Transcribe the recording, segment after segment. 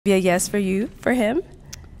Be a yes for you, for him?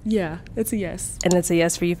 Yeah, it's a yes. And it's a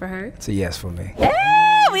yes for you, for her? It's a yes for me.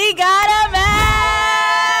 Yeah, we got a match!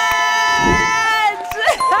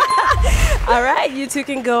 All right, you two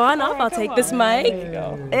can go on off. I'll take this mic. There you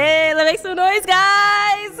go. Hey, let's make some noise,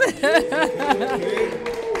 guys!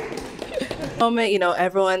 Moment,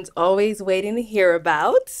 everyone's always waiting to hear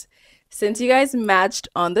about. Since you guys matched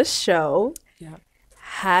on the show, Yeah.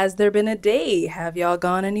 has there been a date? Have y'all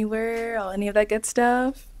gone anywhere? Any of that good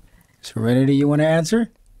stuff? Serenity, you want to answer?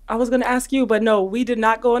 I was going to ask you, but no, we did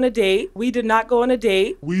not go on a date. We did not go on a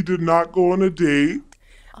date.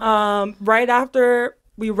 Right after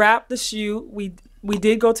we wrapped the shoot, we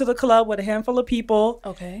did go to the club with a handful of people.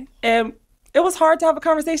 Okay. And it was hard to have a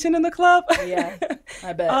conversation in the club. Yeah,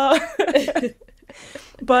 I bet.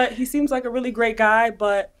 But he seems like a really great guy.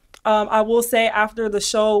 But I will say after the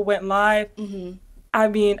show went live, I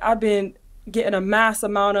mean, I've been getting a mass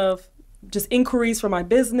amount of just inquiries for my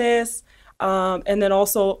business. And then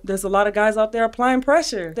also there's a lot of guys out there applying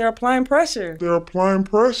pressure. They're applying pressure.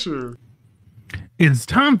 It's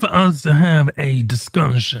time for us to have a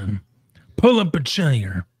discussion. Pull up a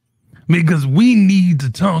chair, because we need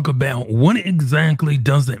to talk about what exactly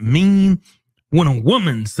does it mean when a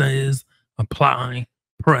woman says apply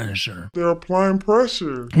pressure. They're applying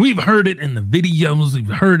pressure. We've heard it in the videos. We've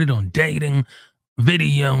heard it on dating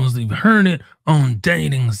videos. We've heard it on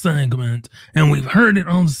dating segments, and we've heard it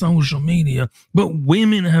on social media, but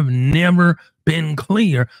women have never been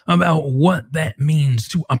clear about what that means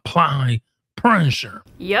to apply pressure.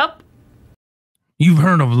 Yep. You've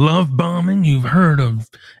heard of love bombing. You've heard of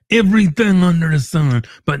everything under the sun,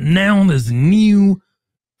 but now this new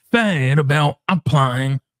fad about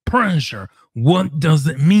applying pressure. What does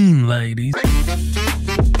it mean, ladies?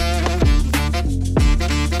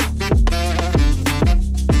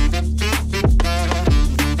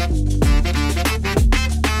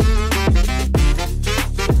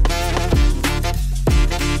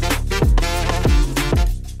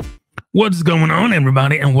 What's going on,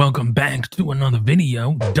 everybody, and welcome back to another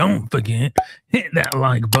video. Don't forget, hit that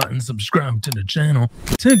like button, subscribe to the channel,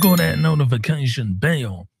 tickle that notification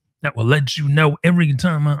bell. That will let you know every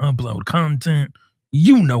time I upload content.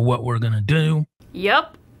 You know what we're gonna do.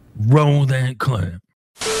 Yep. Roll that clip.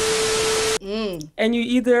 And you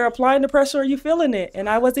either applying the pressure or you feeling it. And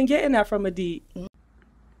I wasn't getting that from a D.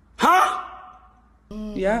 Huh?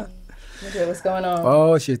 Yeah. Okay, what's going on?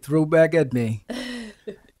 Oh, she threw back at me.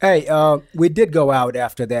 Hey, we did go out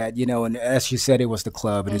after that, and as you said, it was the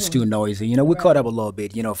club and it's too noisy. We caught up a little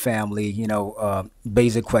bit, family,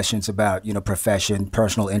 basic questions about, profession,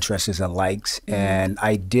 personal interests and likes. And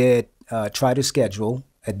I did try to schedule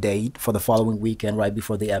a date for the following weekend right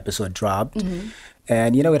before the episode dropped.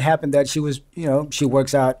 And, it happened that she was, she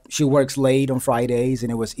works late on Fridays,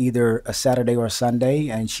 and it was either a Saturday or a Sunday,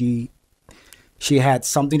 and she had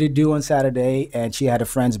something to do on Saturday, and she had a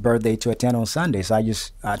friend's birthday to attend on Sunday. So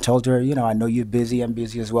I told her, I know you're busy. I'm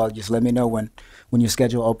busy as well. Just let me know when your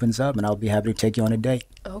schedule opens up, and I'll be happy to take you on a date.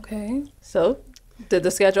 Okay. So, did the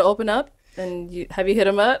schedule open up? And have you hit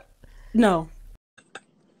him up? No.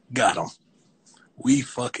 Got him. We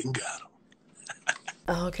fucking got him.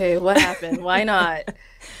 Okay, what happened? Why not?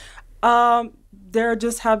 There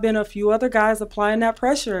just have been a few other guys applying that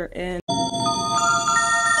pressure. And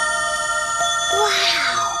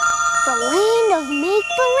The land of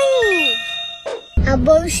make-believe. A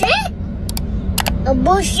bullshit? A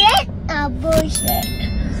bullshit? A bullshit?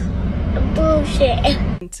 A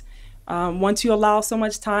bullshit. Once you allow so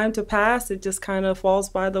much time to pass, it just kind of falls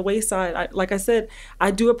by the wayside. Like I said,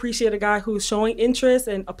 I do appreciate a guy who's showing interest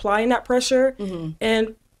and applying that pressure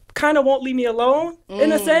and kind of won't leave me alone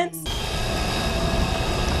in a sense.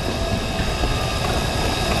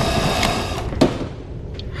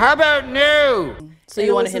 How about no? So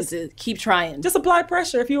you wanted him to keep trying? Just apply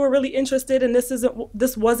pressure. If you were really interested and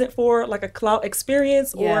this wasn't for like a clout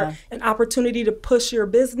experience or an opportunity to push your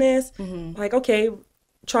business, like, okay,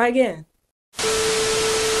 try again.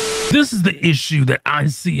 This is the issue that I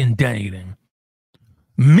see in dating.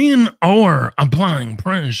 Men are applying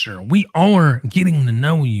pressure. We are getting to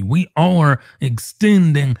know you. We are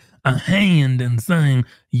extending a hand and saying,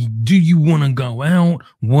 do you want to go out?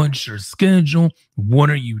 What's your schedule? What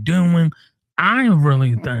are you doing? I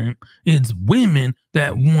really think it's women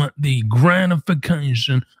that want the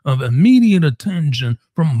gratification of immediate attention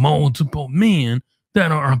from multiple men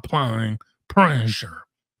that are applying pressure.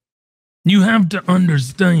 You have to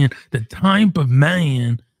understand the type of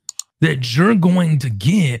man that you're going to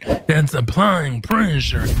get that's applying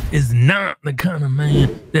pressure is not the kind of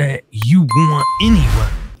man that you want anyway.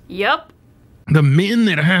 Yep. The men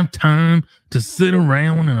that have time to sit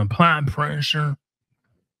around and apply pressure,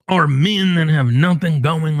 are men that have nothing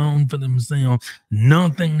going on for themselves,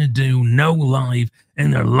 nothing to do, no life,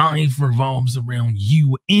 and their life revolves around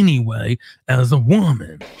you anyway as a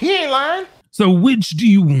woman. He ain't lying. So which do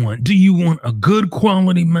you want? Do you want a good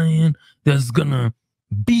quality man that's gonna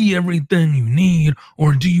be everything you need,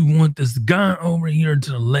 or do you want this guy over here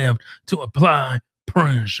to the left to apply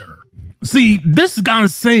pressure? See, this guy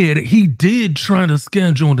said he did try to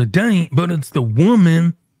schedule the date, but it's the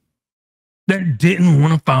woman that didn't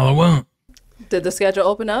want to follow up. Did the schedule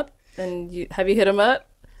open up? And have you hit him up?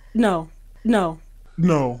 No. No.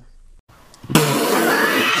 No.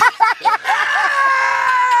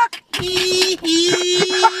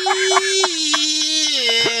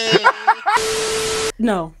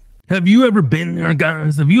 Have you ever been there,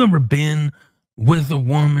 guys? Have you ever been with a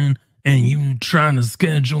woman and you try to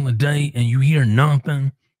schedule a date and you hear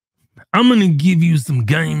nothing? I'm going to give you some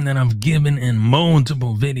game that I've given in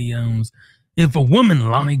multiple videos. If a woman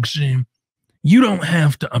likes you, you don't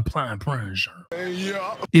have to apply pressure.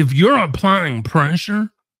 Yeah. If you're applying pressure,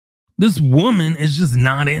 this woman is just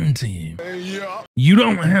not into you. Yeah. You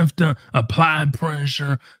don't have to apply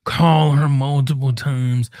pressure, call her multiple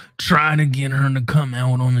times, try to get her to come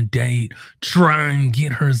out on a date, try and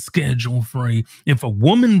get her schedule free. If a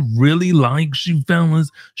woman really likes you, fellas,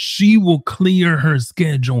 she will clear her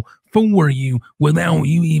schedule for you without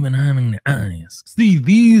you even having to ask. See,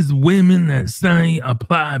 these women that say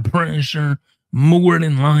apply pressure, more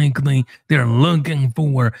than likely, they're looking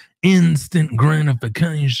for instant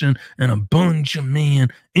gratification and a bunch of men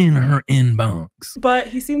in her inbox. But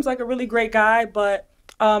he seems like a really great guy. But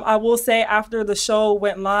I will say, after the show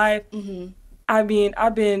went live, I mean,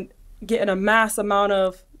 I've been getting a mass amount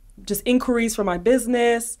of just inquiries for my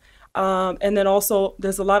business. And then also,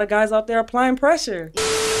 there's a lot of guys out there applying pressure.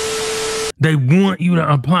 They want you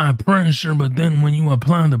to apply pressure, but then when you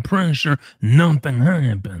apply the pressure, nothing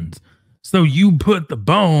happens. So you put the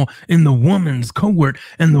ball in the woman's court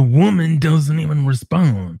and the woman doesn't even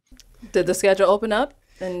respond. Did the schedule open up?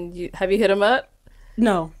 And have you hit him up?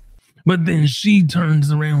 No. But then she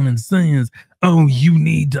turns around and says, oh, you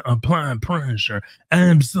need to apply pressure.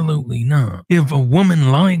 Absolutely not. If a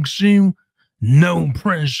woman likes you, no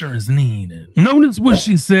pressure is needed. Notice what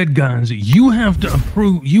she said, guys. You have to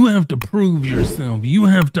prove yourself. You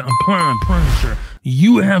have to apply pressure.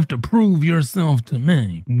 You have to prove yourself to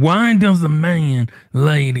me. Why does a man,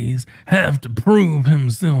 ladies, have to prove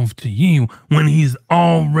himself to you when he's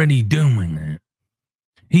already doing it?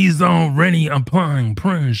 He's already applying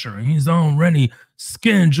pressure. He's already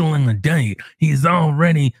scheduling a date. He's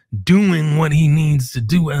already doing what he needs to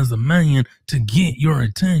do as a man to get your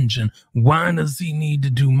attention. Why does he need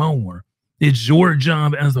to do more? It's your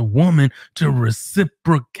job as a woman to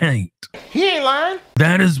reciprocate. He ain't lying.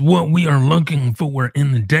 That is what we are looking for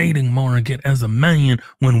in the dating market as a man.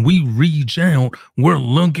 When we reach out, we're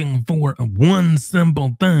looking for one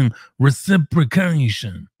simple thing: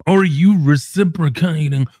 reciprocation. Are you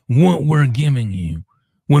reciprocating what we're giving you?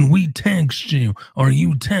 When we text you, are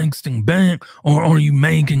you texting back or are you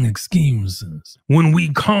making excuses? When we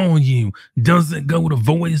call you, does it go to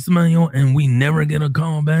voicemail and we never get a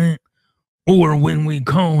call back? Or when we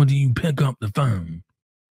call, do you pick up the phone?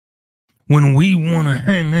 When we want to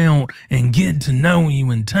hang out and get to know you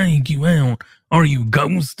and take you out, are you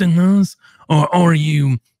ghosting us or are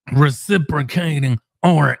you reciprocating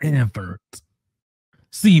our efforts?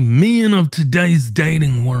 See, men of today's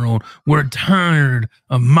dating world, we're tired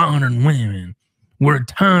of modern women. We're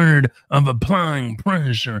tired of applying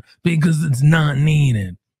pressure because it's not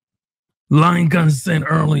needed. Like I said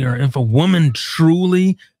earlier, if a woman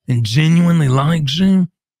truly and genuinely likes you,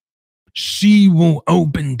 she will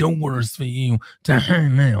open doors for you to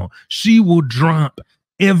hang out. She will drop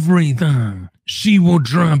everything. She will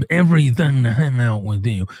drop everything to hang out with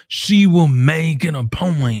you. She will make it a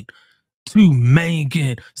point to make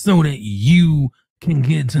it so that you can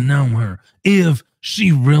get to know her if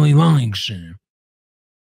she really likes you.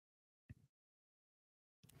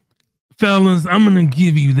 Fellas, I'm going to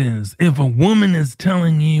give you this. If a woman is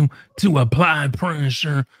telling you to apply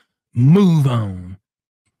pressure, move on.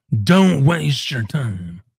 Don't waste your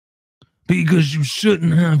time. Because you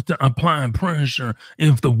shouldn't have to apply pressure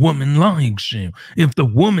if the woman likes you. If the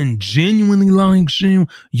woman genuinely likes you,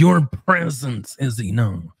 your presence is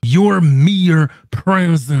enough. Your mere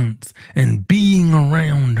presence and being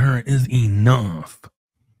around her is enough.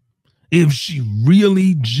 If she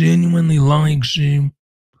really genuinely likes you,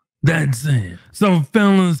 that's it. So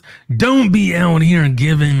fellas, don't be out here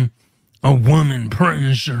giving a woman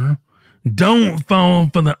pressure. Don't fall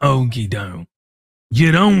for the okie doke.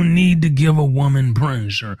 You don't need to give a woman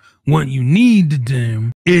pressure. What you need to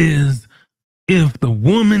do is If the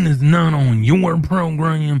woman is not on your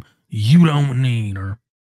program, you don't need her.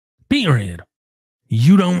 Period.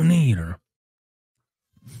 You don't need her.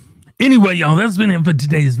 Anyway, y'all, that's been it for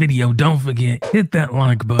today's video. Don't forget, hit that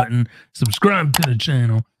like button, subscribe to the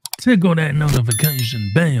channel, tickle that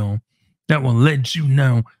notification bell. That will let you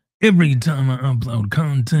know every time I upload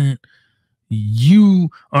content. You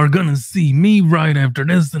are going to see me right after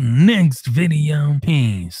this in the next video.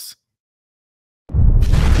 Peace.